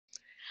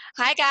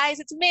Hi guys,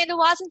 it's Amanda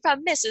Watson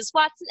from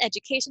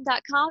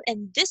MrsWatsonEducation.com,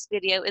 and this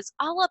video is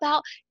all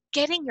about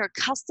getting your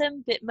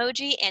custom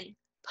Bitmoji and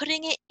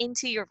putting it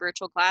into your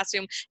virtual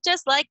classroom,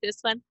 just like this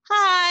one.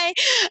 Hi!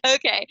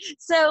 Okay,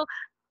 so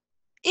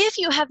if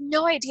you have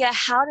no idea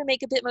how to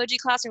make a Bitmoji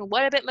classroom,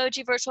 what a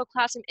Bitmoji virtual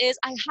classroom is,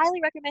 I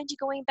highly recommend you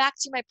going back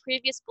to my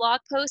previous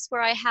blog post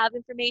where I have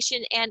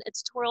information and a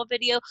tutorial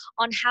video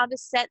on how to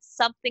set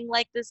something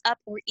like this up,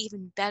 or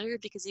even better,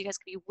 because you guys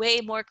can be way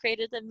more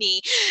creative than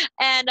me,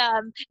 and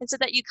so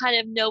that you kind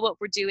of know what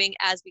we're doing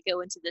as we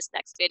go into this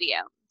next video.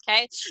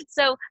 Okay,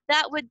 so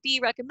that would be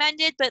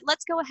recommended, but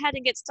let's go ahead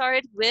and get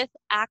started with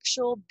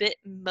actual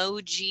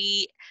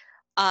Bitmoji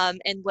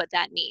and what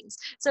that means.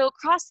 So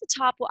across the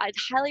top, what I'd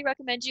highly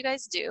recommend you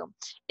guys do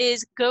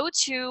is go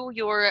to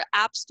your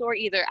app store,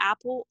 either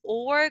Apple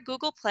or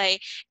Google Play,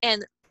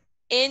 and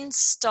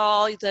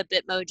install the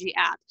Bitmoji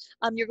app.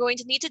 You're going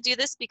to need to do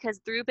this because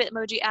through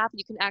Bitmoji app,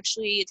 you can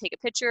actually take a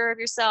picture of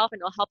yourself and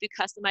it'll help you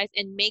customize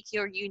and make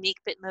your unique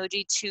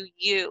Bitmoji to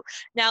you.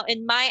 Now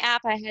in my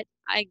app,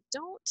 I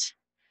don't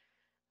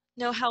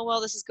know how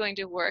well this is going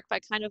to work, but I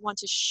kind of want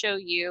to show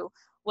you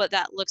what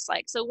that looks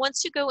like. So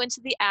once you go into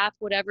the app,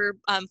 whatever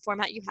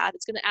format you have,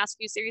 it's going to ask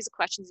you a series of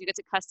questions. You get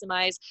to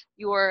customize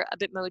your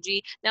Bitmoji.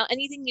 Now,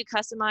 anything you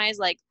customize,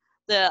 like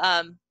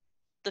the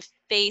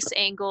face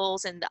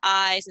angles and the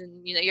eyes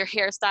and your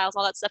hairstyles,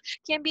 all that stuff,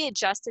 can be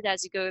adjusted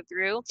as you go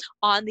through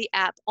on the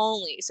app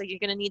only. So you're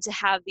going to need to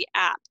have the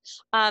app.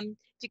 If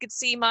you could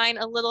see mine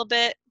a little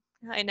bit,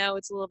 I know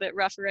it's a little bit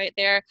rougher right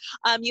there.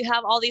 You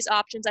have all these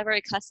options. I've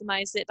already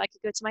customized it. If I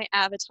could go to my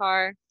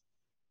avatar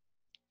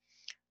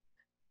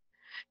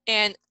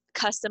and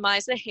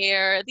customize the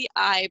hair, the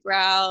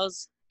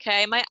eyebrows,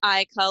 okay, my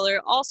eye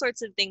color, all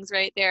sorts of things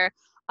right there.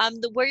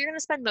 Where you're going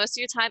to spend most of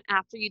your time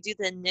after you do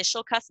the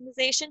initial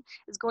customization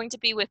is going to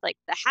be with like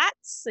the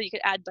hats. So you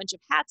could add a bunch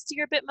of hats to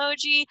your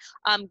Bitmoji,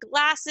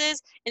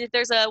 glasses, and if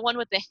there's a one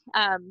with the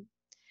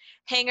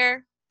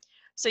hanger,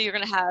 so you're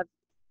going to have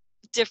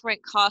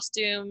different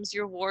costumes,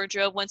 your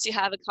wardrobe. Once you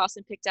have a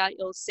costume picked out,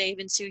 you'll save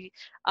into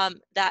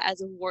that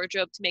as a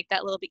wardrobe to make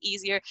that a little bit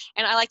easier.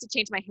 And I like to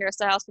change my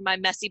hairstyles from my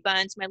messy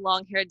bun to my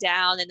long hair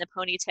down and the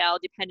ponytail,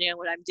 depending on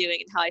what I'm doing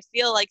and how I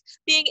feel like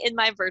being in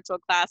my virtual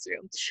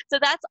classroom. So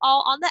that's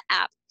all on the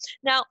app.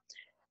 Now,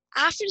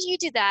 after you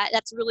do that,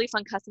 that's really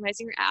fun,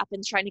 customizing your app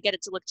and trying to get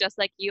it to look just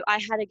like you. I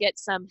had to get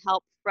some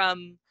help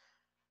from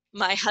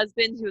my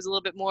husband, who was a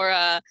little bit more,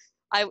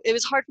 it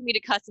was hard for me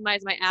to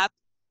customize my app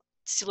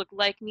to look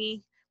like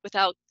me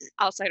without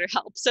outsider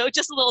help. So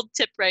just a little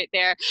tip right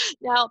there.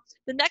 Now,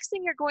 the next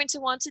thing you're going to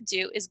want to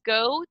do is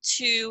go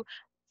to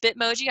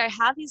Bitmoji. I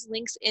have these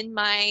links in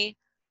my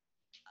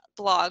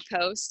blog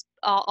post,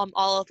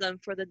 all of them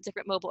for the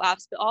different mobile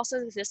apps, but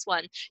also this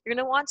one. You're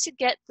going to want to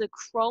get the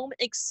Chrome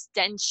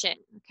extension.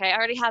 Okay, I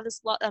already have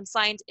this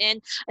signed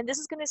in, and this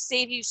is going to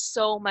save you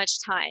so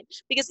much time,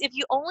 because if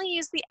you only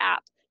use the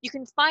app, you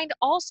can find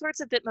all sorts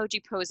of Bitmoji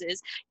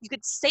poses. You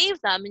could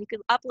save them and you could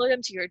upload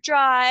them to your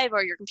drive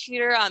or your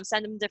computer,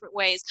 send them different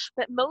ways.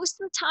 But most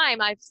of the time,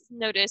 I've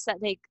noticed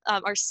that they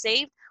are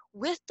saved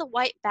with the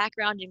white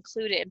background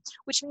included,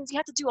 which means you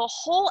have to do a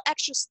whole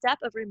extra step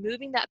of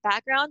removing that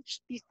background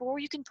before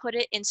you can put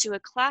it into a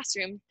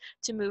classroom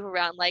to move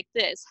around like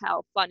this.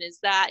 How fun is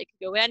that? It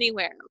can go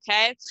anywhere,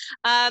 okay?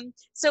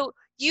 So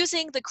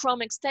using the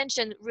Chrome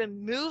extension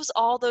removes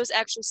all those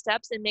extra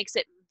steps and makes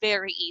it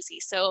very easy.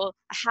 So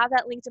I have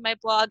that linked in my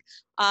blog.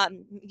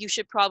 You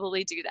should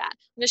probably do that.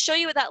 I'm going to show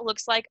you what that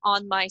looks like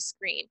on my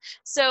screen.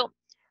 So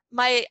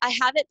I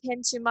have it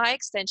pinned to my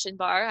extension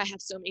bar. I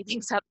have so many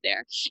things up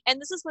there. And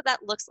this is what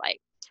that looks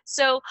like.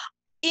 So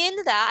in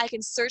that, I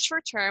can search for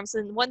terms,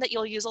 and one that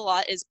you'll use a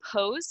lot is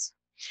pose.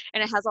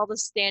 And it has all the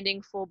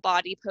standing full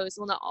body pose.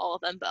 Well, not all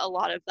of them, but a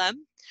lot of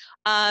them.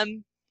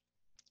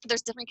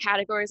 There's different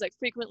categories like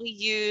frequently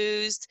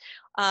used.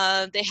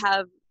 They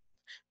have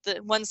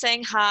the ones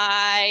saying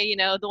hi,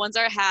 the ones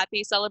that are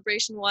happy,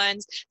 celebration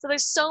ones. So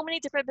there's so many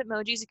different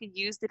Bitmojis you can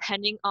use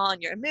depending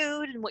on your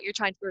mood and what you're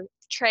trying to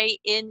portray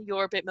in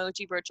your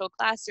Bitmoji virtual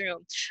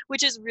classroom,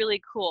 which is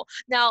really cool.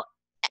 Now,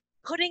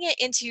 putting it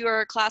into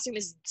your classroom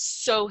is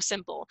so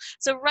simple.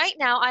 So right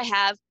now I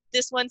have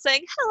this one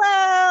saying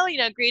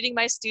hello, greeting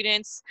my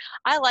students.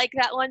 I like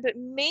that one, but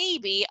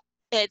maybe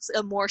it's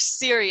a more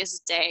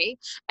serious day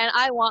and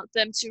I want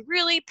them to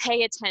really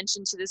pay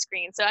attention to the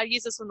screen. So I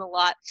use this one a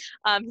lot.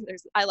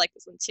 I like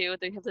this one too.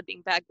 They have the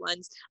beanbag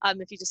ones.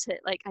 If you just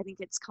hit, like, I think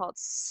it's called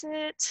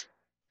sit.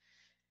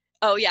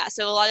 Oh yeah,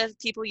 so a lot of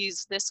people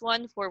use this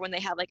one for when they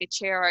have like a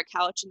chair or a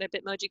couch in their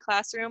Bitmoji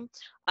classroom.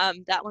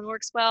 That one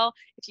works well.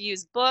 If you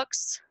use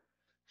books,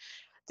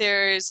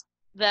 there's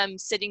them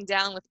sitting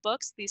down with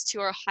books. These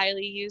two are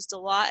highly used a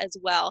lot as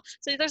well.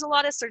 So there's a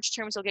lot of search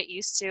terms you'll get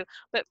used to,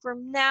 but for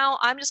now,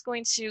 I'm just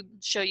going to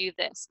show you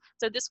this.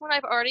 So this one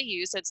I've already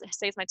used, so it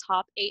says my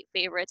top 8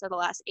 favorites, or the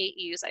last 8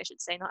 used, I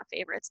should say, not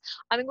favorites.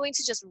 I'm going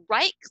to just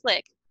right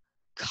click,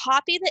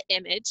 copy the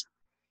image,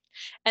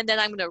 and then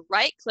I'm going to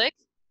right click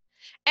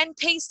and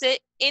paste it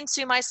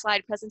into my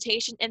slide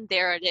presentation, and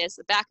there it is.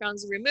 The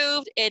background's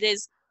removed. It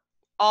is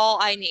all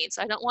I need.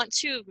 So I don't want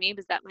 2 of me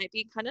because that might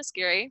be kind of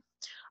scary.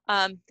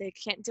 They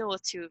can't deal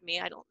with 2 of me,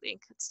 I don't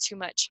think. It's too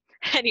much.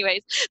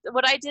 Anyways,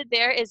 what I did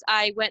there is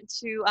I went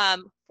to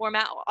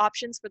format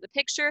options for the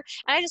picture,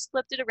 and I just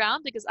flipped it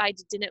around because I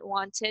didn't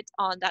want it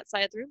on that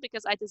side of the room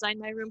because I designed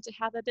my room to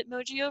have a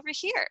Bitmoji over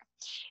here.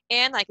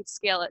 And I could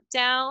scale it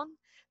down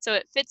so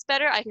it fits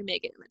better. I can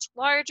make it much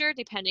larger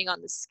depending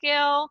on the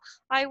scale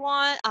I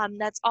want.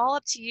 That's all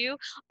up to you.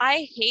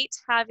 I hate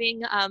having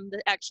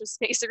the extra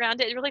space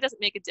around it. It really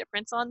doesn't make a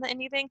difference on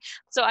anything.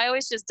 So I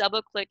always just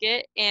double click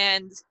it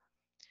and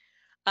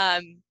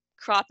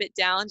crop it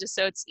down just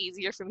so it's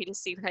easier for me to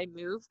see when I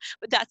move.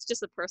 But that's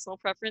just a personal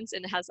preference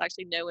and it has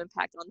actually no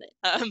impact on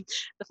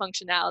the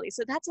functionality.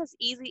 So that's as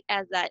easy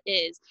as that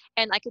is.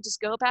 And I could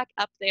just go back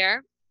up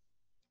there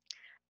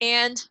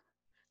and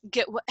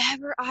get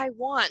whatever I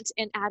want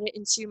and add it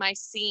into my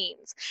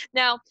scenes.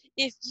 Now,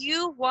 if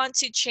you want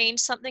to change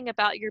something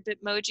about your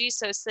Bitmoji,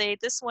 so say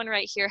this one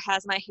right here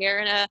has my hair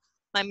in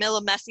my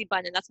Milla messy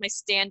bun, and that's my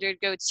standard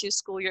go-to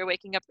school year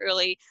waking up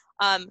early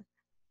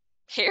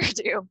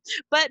hairdo.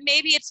 But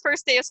maybe it's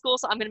first day of school,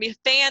 so I'm going to be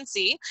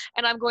fancy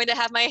and I'm going to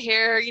have my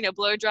hair, you know,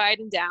 blow dried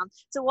and down.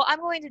 So what I'm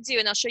going to do,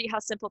 and I'll show you how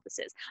simple this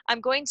is. I'm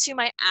going to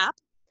my app,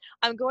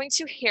 I'm going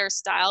to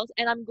hairstyles,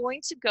 and I'm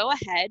going to go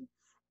ahead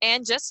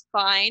and just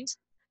find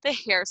the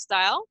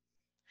hairstyle.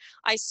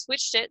 I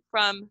switched it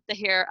from the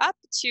hair up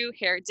to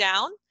hair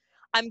down.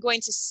 I'm going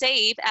to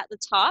save at the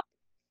top.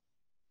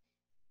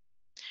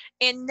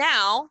 And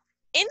now,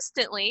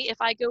 instantly,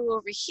 if I go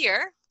over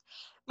here,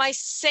 my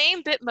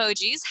same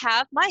Bitmojis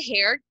have my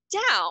hair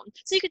down.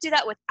 So you could do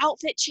that with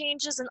outfit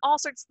changes and all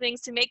sorts of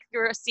things to make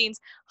your scenes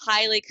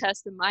highly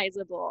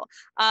customizable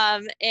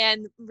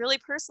and really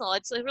personal.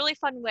 It's a really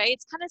fun way.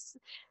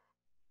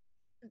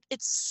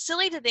 It's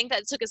silly to think that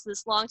it took us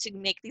this long to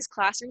make these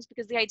classrooms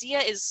because the idea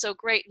is so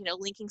great, you know,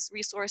 linking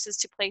resources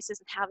to places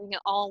and having it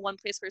all in one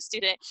place for a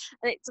student.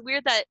 And it's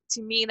weird that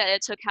to me that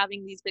it took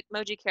having these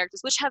Bitmoji characters,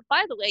 which have,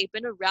 by the way,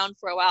 been around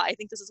for a while. I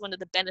think this is one of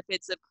the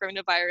benefits of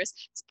coronavirus,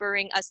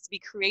 spurring us to be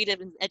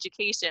creative in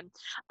education.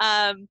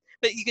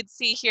 But you could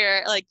see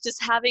here, like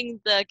just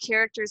having the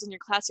characters in your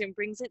classroom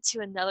brings it to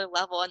another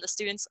level and the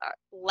students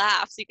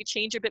laugh. So you could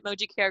change your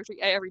Bitmoji character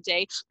every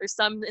day. There's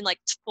some in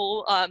like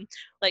full,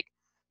 like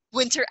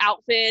winter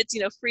outfits,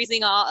 you know,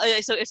 freezing off.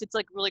 So if it's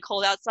like really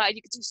cold outside,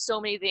 you could do so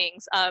many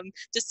things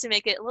just to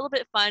make it a little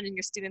bit fun and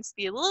your students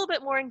be a little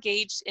bit more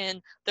engaged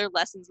in their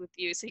lessons with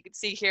you. So you can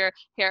see here,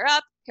 hair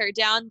up, hair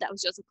down. That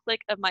was just a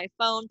click of my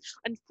phone.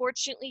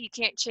 Unfortunately, you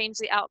can't change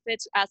the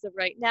outfits as of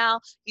right now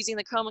using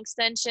the Chrome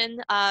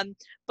extension,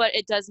 but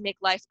it does make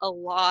life a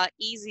lot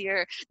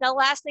easier. Now,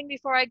 last thing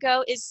before I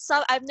go is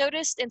I've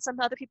noticed, and some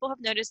other people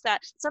have noticed,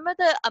 that some of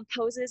the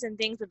poses and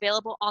things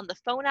available on the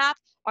phone app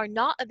are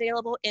not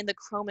available in the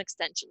Chrome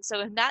extension.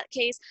 So in that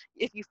case,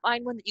 if you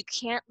find one that you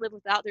can't live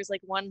without, there's like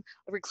one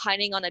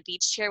reclining on a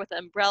beach chair with an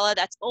umbrella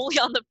that's only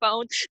on the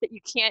phone that you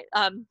can't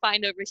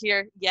find over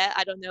here yet.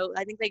 I don't know.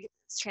 I think they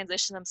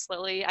transition them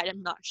slowly.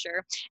 I'm not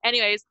sure.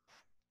 Anyways,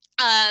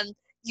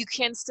 you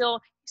can still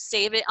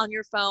save it on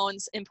your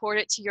phones, import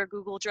it to your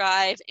Google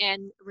Drive,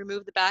 and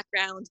remove the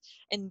background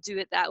and do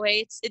it that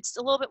way. It's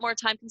a little bit more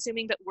time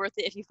consuming, but worth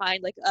it if you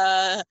find like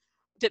a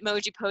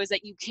Bitmoji pose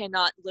that you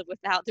cannot live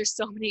without. There's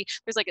so many,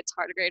 there's like a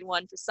tardigrade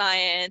one for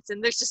science,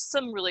 and there's just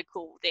some really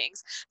cool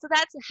things. So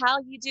that's how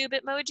you do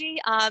Bitmoji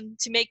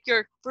to make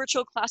your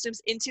virtual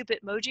classrooms into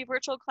Bitmoji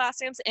virtual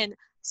classrooms, and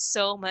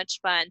so much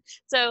fun.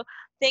 So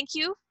thank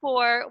you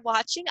for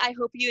watching. I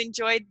hope you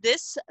enjoyed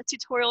this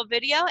tutorial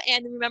video,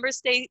 and remember,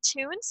 stay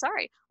tuned.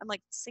 Sorry, I'm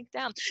like synced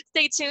down.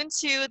 Stay tuned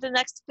to the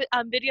next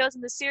videos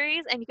in the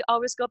series, and you can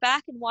always go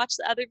back and watch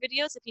the other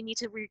videos if you need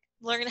to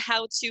learn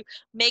how to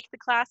make the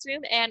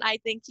classroom. And I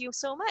thank you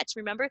so much.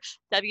 Remember,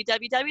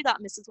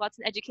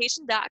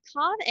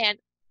 www.mrswatsoneducation.com, and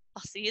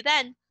I'll see you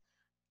then.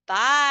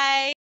 Bye.